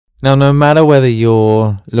Now, no matter whether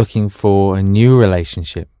you're looking for a new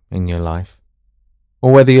relationship in your life,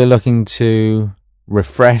 or whether you're looking to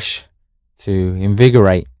refresh, to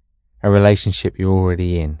invigorate a relationship you're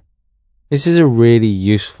already in, this is a really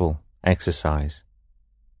useful exercise.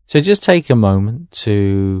 So just take a moment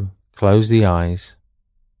to close the eyes,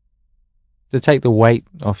 to take the weight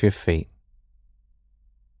off your feet,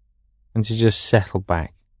 and to just settle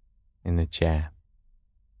back in the chair.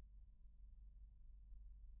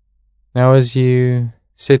 Now, as you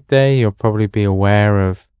sit there, you'll probably be aware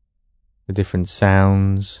of the different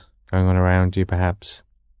sounds going on around you, perhaps.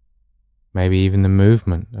 Maybe even the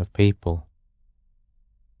movement of people.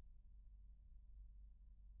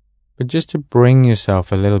 But just to bring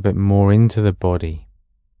yourself a little bit more into the body,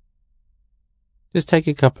 just take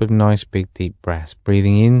a couple of nice big deep breaths,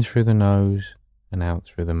 breathing in through the nose and out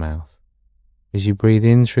through the mouth. As you breathe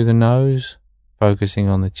in through the nose, focusing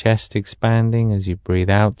on the chest expanding. As you breathe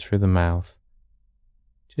out through the mouth,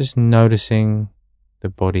 just noticing the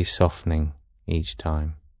body softening each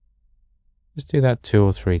time. Just do that 2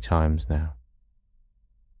 or 3 times now.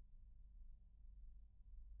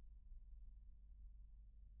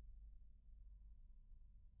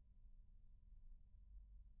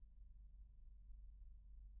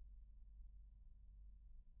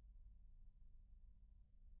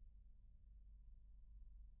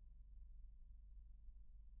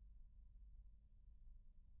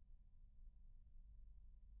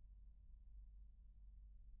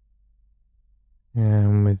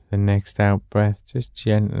 And with the next out breath, just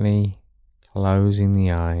gently closing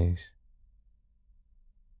the eyes.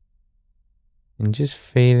 And just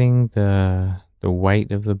feeling the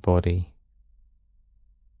weight of the body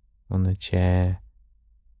on the chair.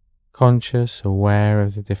 Conscious, aware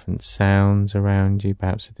of the different sounds around you,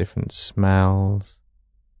 perhaps the different smells.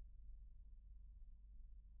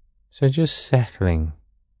 So just settling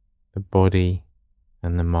the body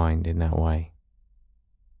and the mind in that way.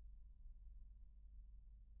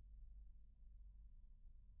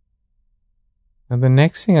 Now the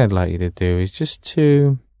next thing I'd like you to do is just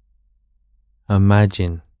to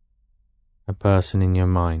imagine a person in your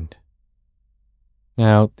mind.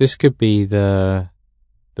 Now this could be the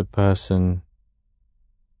person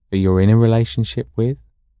that you're in a relationship with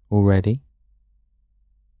already.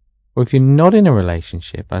 Or if you're not in a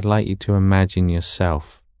relationship, I'd like you to imagine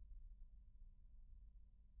yourself.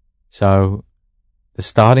 So the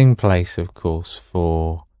starting place, of course,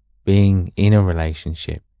 for being in a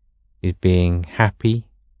relationship is being happy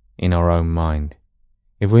in our own mind.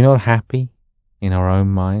 If we're not happy in our own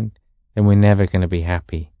mind, then we're never going to be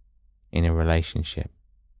happy in a relationship.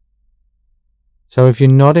 So if you're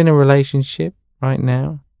not in a relationship right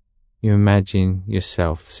now, you imagine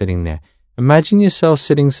yourself sitting there. Imagine yourself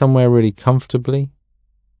sitting somewhere really comfortably.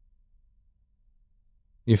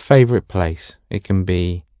 Your favorite place. It can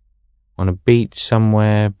be on a beach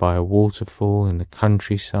somewhere, by a waterfall, in the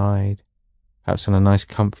countryside. Perhaps on a nice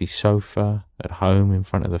comfy sofa at home in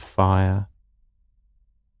front of the fire.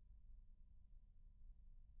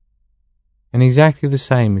 And exactly the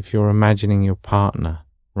same if you're imagining your partner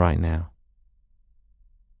right now.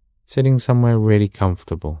 Sitting somewhere really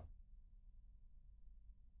comfortable.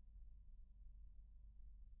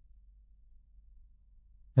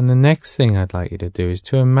 And the next thing I'd like you to do is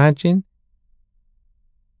to imagine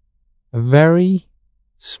a very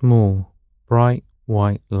small, bright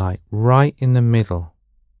white light right in the middle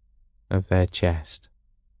of their chest.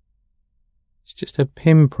 It's just a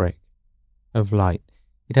pinprick of light.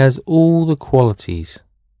 It has all the qualities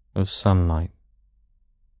of sunlight.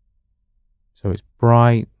 So it's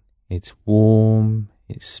bright, it's warm,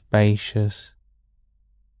 it's spacious.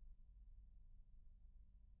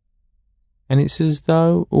 And it's as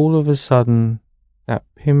though all of a sudden that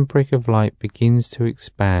pinprick of light begins to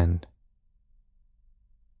expand.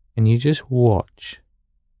 And you just watch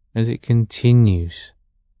as it continues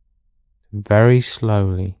to very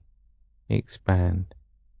slowly expand.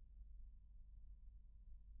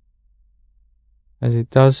 As it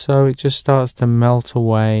does so, it just starts to melt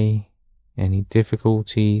away any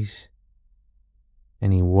difficulties,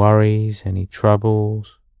 any worries, any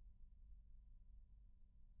troubles,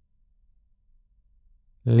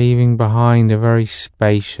 leaving behind a very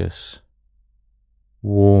spacious,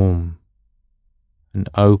 warm, and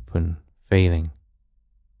open feeling.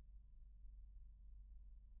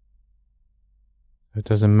 It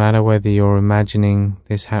doesn't matter whether you're imagining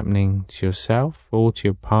this happening to yourself or to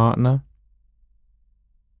your partner.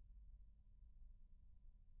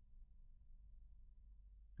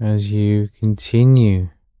 As you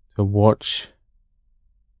continue to watch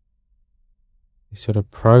this sort of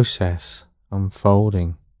process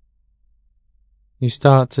unfolding, You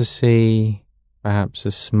start to see perhaps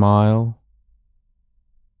a smile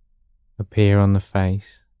appear on the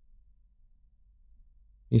face.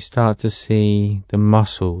 You start to see the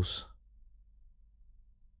muscles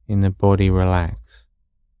in the body relax.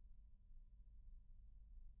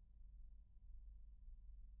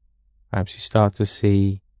 Perhaps you start to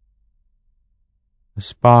see a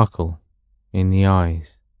sparkle in the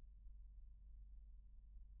eyes.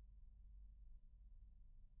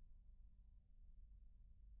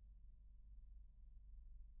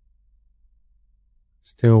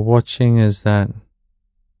 Still watching as that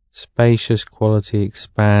spacious quality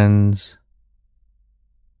expands,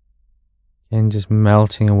 and just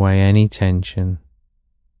melting away any tension,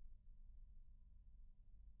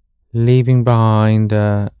 leaving behind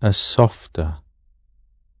a softer,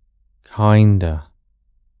 kinder,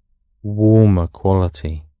 warmer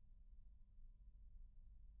quality.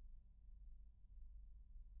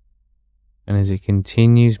 And as it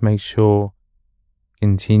continues, make sure it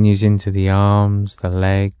continues into the arms, the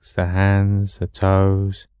legs, the hands, the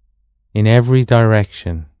toes. In every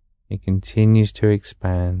direction, it continues to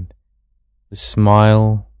expand. The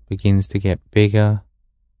smile begins to get bigger.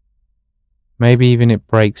 Maybe even it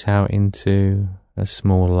breaks out into a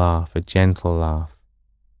small laugh, a gentle laugh.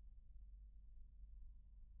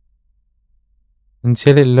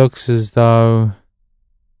 Until it looks as though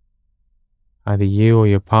either you or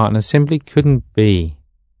your partner simply couldn't be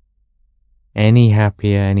any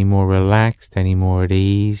happier, any more relaxed, any more at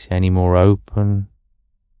ease, any more open.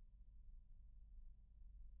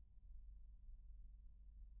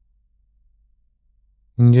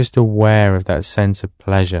 And just aware of that sense of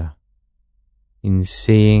pleasure in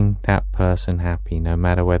seeing that person happy, no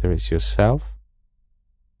matter whether it's yourself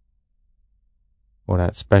or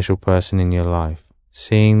that special person in your life,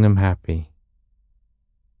 seeing them happy.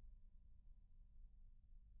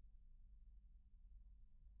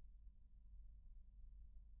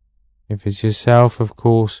 If it's yourself, of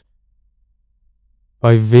course,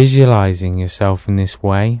 by visualizing yourself in this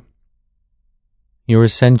way, you're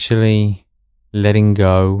essentially letting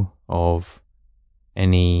go of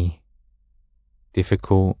any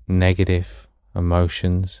difficult, negative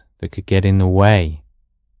emotions that could get in the way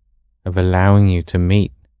of allowing you to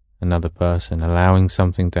meet another person, allowing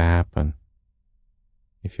something to happen.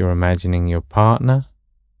 If you're imagining your partner,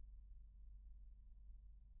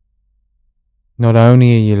 not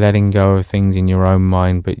only are you letting go of things in your own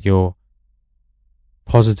mind, but you're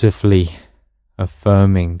positively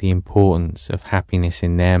affirming the importance of happiness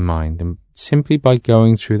in their mind. And simply by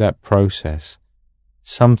going through that process,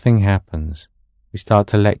 something happens. We start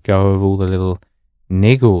to let go of all the little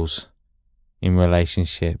niggles in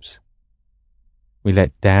relationships. We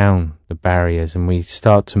let down the barriers and we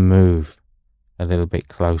start to move a little bit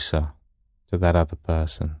closer to that other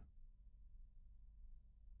person.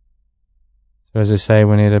 So as I say,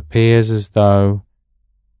 when it appears as though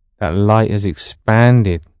that light has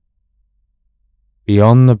expanded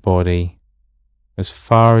beyond the body as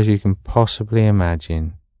far as you can possibly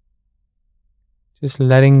imagine, just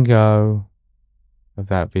letting go of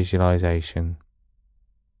that visualization.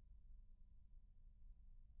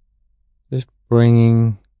 Just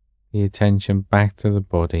bringing the attention back to the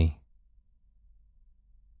body,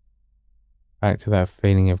 back to that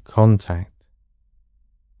feeling of contact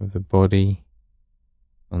with the body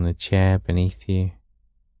on the chair beneath you,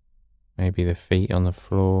 maybe the feet on the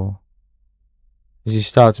floor. As you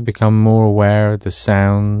start to become more aware of the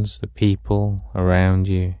sounds, the people around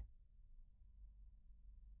you,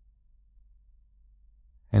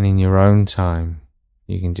 and in your own time,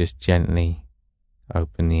 you can just gently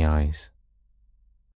open the eyes.